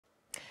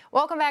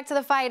Welcome back to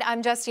The Fight.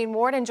 I'm Justine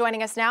Ward, and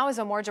joining us now is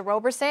Emorja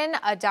Roberson,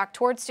 a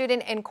doctorate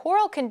student in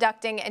choral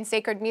conducting and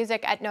sacred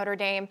music at Notre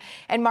Dame,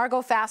 and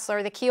Margot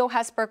Fassler, the Keough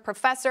Hesburgh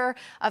Professor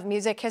of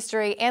Music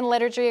History and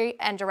Liturgy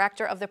and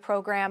Director of the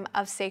Program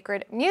of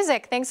Sacred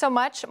Music. Thanks so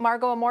much,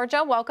 Margot.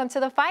 Emorja, welcome to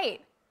The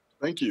Fight.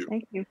 Thank you.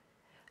 Thank you.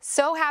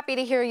 So happy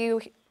to hear you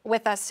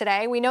with us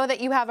today. We know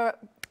that you have a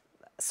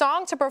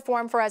song to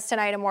perform for us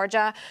tonight,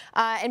 Emorja.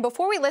 And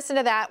before we listen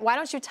to that, why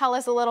don't you tell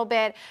us a little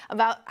bit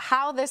about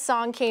how this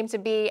song came to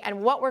be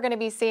and what we're going to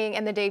be seeing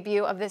in the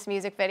debut of this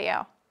music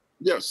video?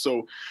 Yes,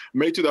 so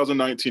May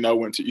 2019, I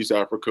went to East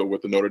Africa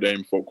with the Notre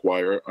Dame Folk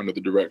Choir under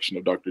the direction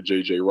of Dr.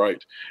 J.J.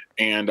 Wright.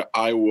 And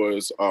I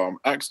was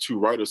asked to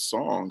write a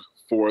song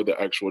for the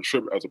actual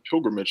trip as a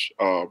pilgrimage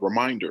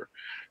reminder.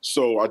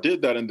 So I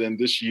did that, and then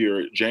this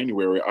year,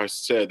 January, I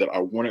said that I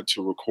wanted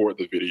to record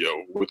the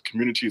video with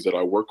communities that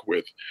I work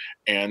with.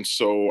 And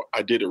so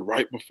I did it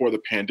right before the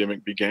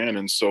pandemic began,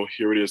 and so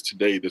here it is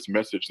today, this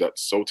message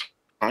that's so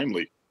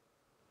timely.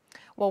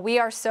 Well, we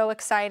are so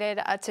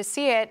excited to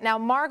see it. Now,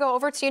 Margot,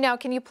 over to you now.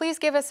 Can you please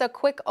give us a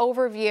quick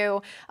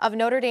overview of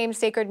Notre Dame's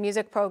Sacred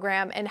Music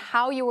Program and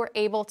how you were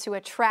able to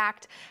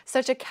attract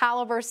such a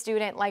caliber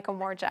student like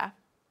Emorja?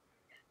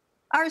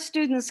 Our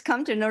students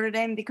come to Notre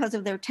Dame because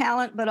of their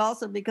talent, but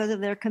also because of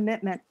their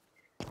commitment.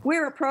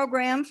 We're a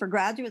program for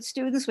graduate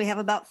students. We have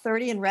about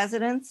 30 in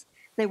residence.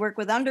 They work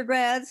with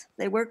undergrads.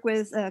 They work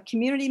with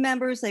community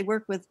members. They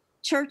work with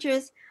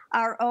churches,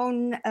 our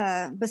own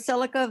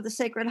Basilica of the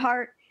Sacred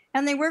Heart,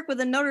 and they work with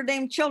the Notre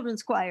Dame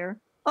Children's Choir,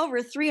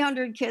 over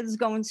 300 kids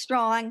going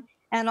strong,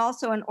 and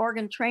also an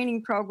organ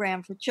training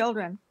program for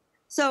children.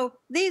 So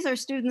these are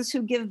students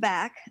who give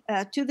back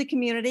to the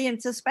community, and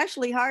it's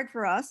especially hard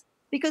for us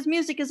because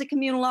music is a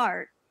communal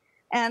art,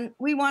 and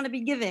we want to be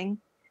giving.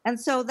 And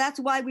so that's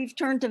why we've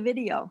turned to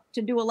video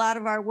to do a lot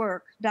of our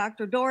work.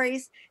 Dr.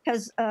 Doris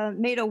has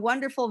made a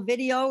wonderful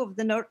video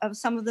of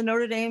some of the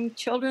Notre Dame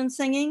children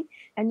singing,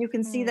 and you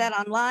can see that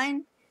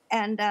online.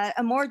 And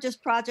Emorja's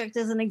project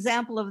is an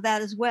example of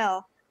that as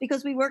well,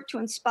 because we work to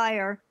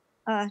inspire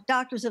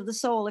doctors of the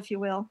soul, if you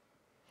will.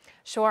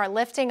 Sure,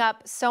 lifting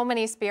up so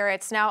many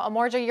spirits. Now,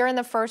 Emorja, you're in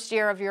the first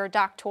year of your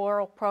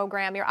doctoral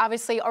program. You're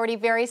obviously already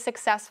very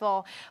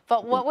successful,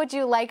 but what would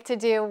you like to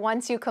do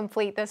once you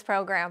complete this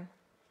program?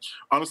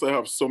 Honestly, I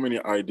have so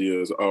many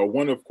ideas.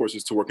 One, of course,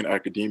 is to work in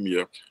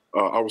academia.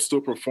 I will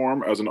still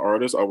perform as an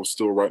artist. I will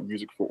still write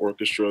music for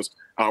orchestras.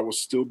 I will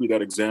still be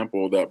that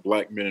example that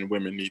Black men and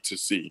women need to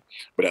see.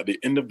 But at the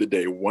end of the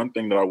day, one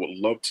thing that I would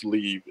love to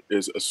leave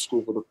is a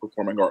school for the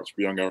performing arts for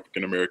young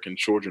African-American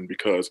children,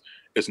 because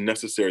it's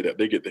necessary that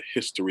they get the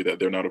history that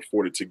they're not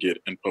afforded to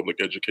get in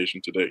public education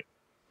today.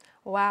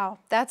 Wow,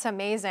 that's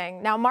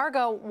amazing. Now,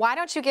 Margot, why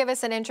don't you give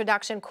us an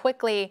introduction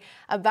quickly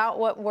about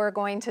what we're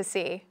going to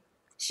see?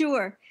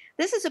 Sure.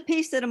 This is a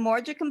piece that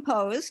Emorja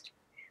composed,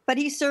 but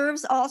he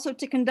serves also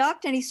to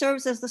conduct, and he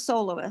serves as the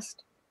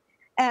soloist.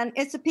 And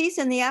it's a piece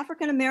in the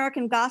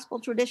African-American gospel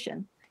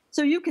tradition.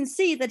 So you can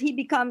see that he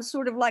becomes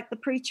sort of like the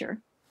preacher,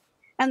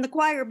 and the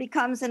choir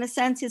becomes, in a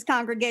sense, his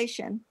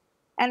congregation.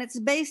 And it's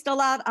based a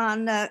lot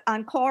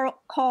on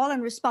call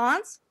and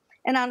response,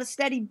 and on a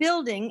steady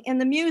building in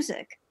the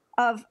music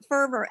of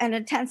fervor and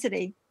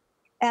intensity.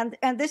 And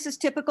this is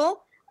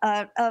typical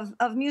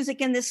of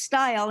music in this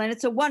style, and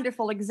it's a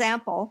wonderful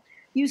example.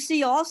 You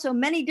see also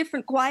many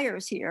different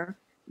choirs here.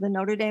 The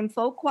Notre Dame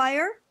Folk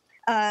Choir,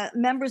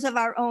 members of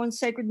our own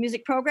sacred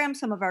music program,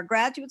 some of our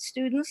graduate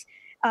students,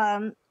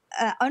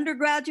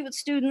 undergraduate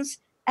students,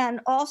 and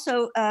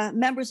also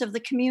members of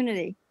the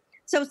community.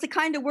 So it's the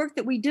kind of work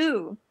that we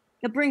do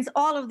that brings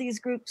all of these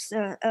groups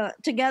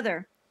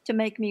together to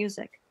make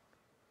music.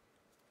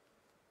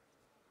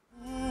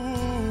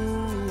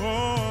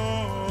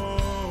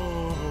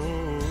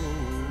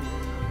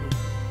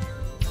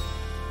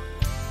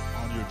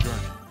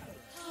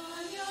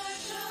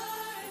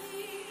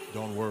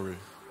 Don't worry.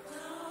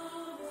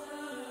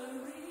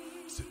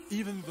 So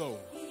even though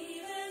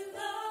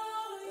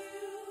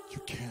you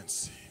can't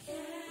see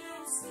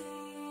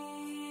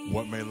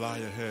what may lie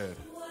ahead,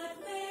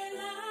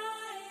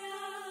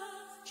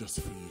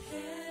 just for you.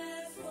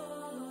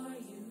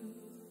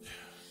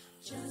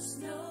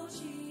 Just know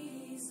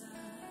Jesus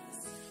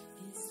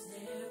is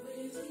there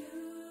with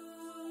you,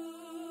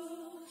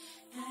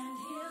 and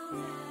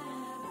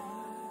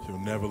He'll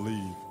never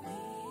leave.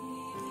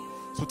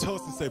 So tell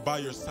us and say, by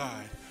your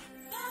side.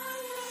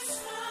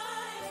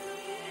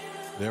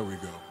 There we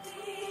go.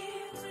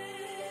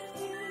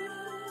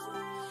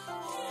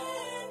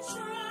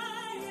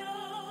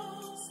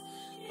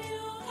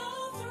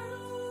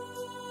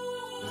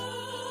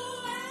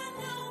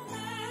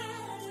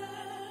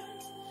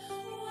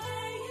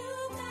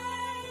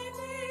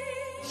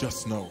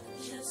 Just know.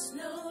 Just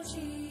know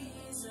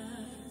Jesus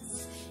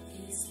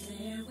is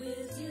there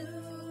with you,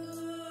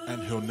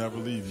 and He'll never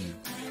leave you.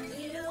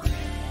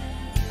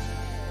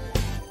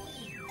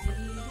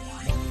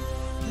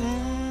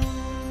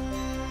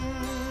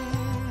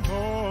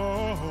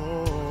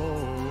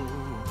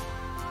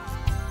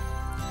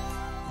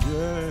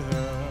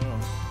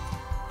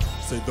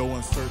 Say, though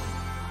uncertain,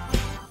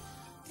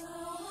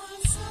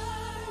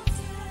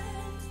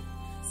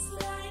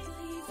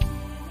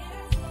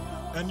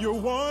 and you're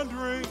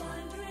wondering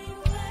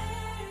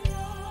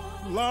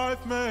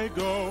life may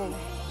go.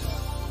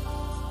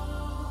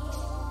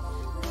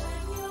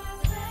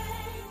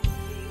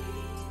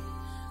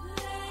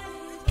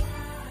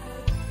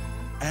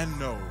 And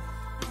know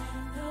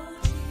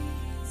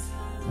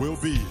will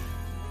be,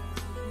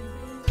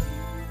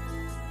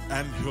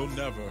 and he'll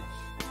never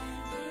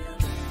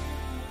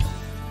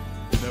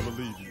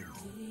leave you.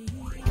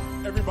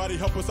 Everybody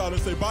help us out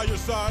and say, by your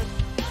side.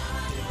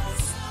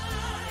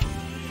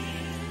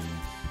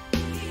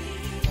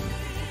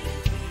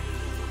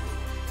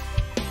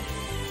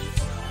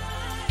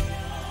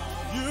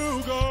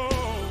 You go.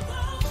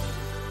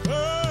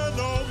 And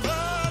no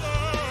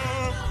matter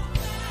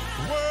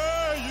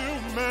where you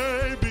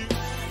may be,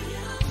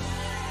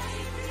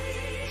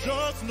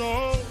 just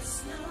know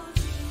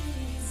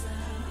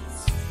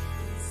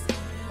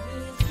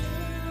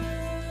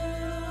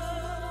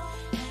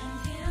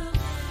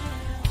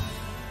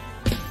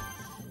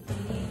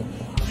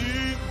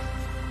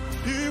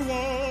He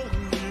won't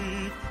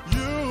leave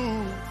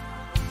you.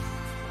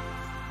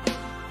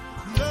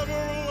 Never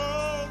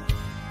alone.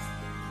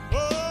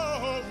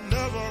 Oh,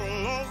 never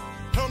alone.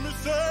 Help me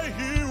say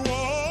He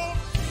won't.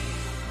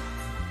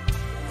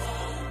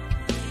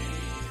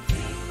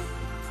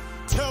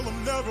 Tell Him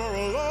never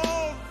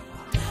alone.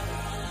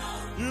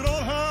 You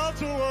don't have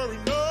to worry,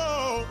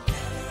 no.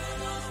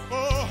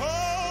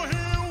 Oh,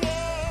 He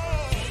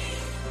won't.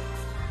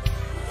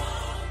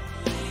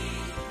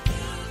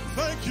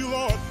 Thank you,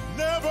 Lord.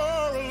 Never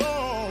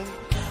alone.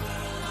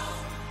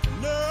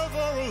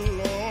 Never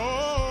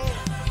alone.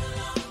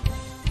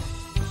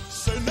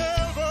 Say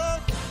never.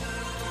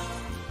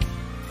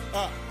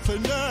 Say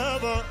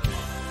never.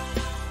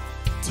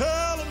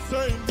 Tell Him,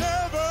 say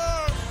never.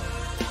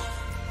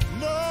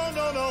 No,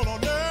 no, no, no,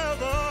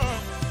 never.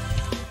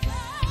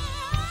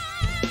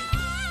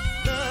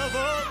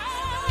 Never.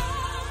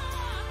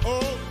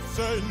 Oh,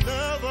 say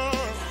never.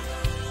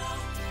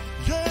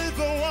 Yea,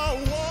 though I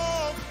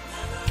walk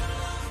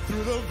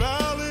through the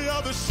valley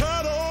of the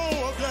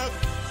shadow of death,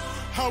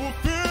 I will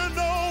fear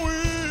no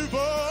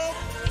evil,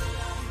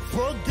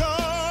 for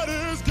God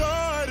is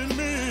guiding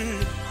me.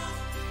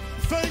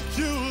 Thank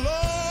you,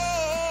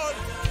 Lord,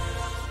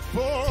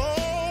 for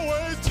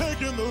always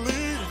taking the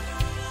lead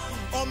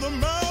on the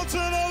mountain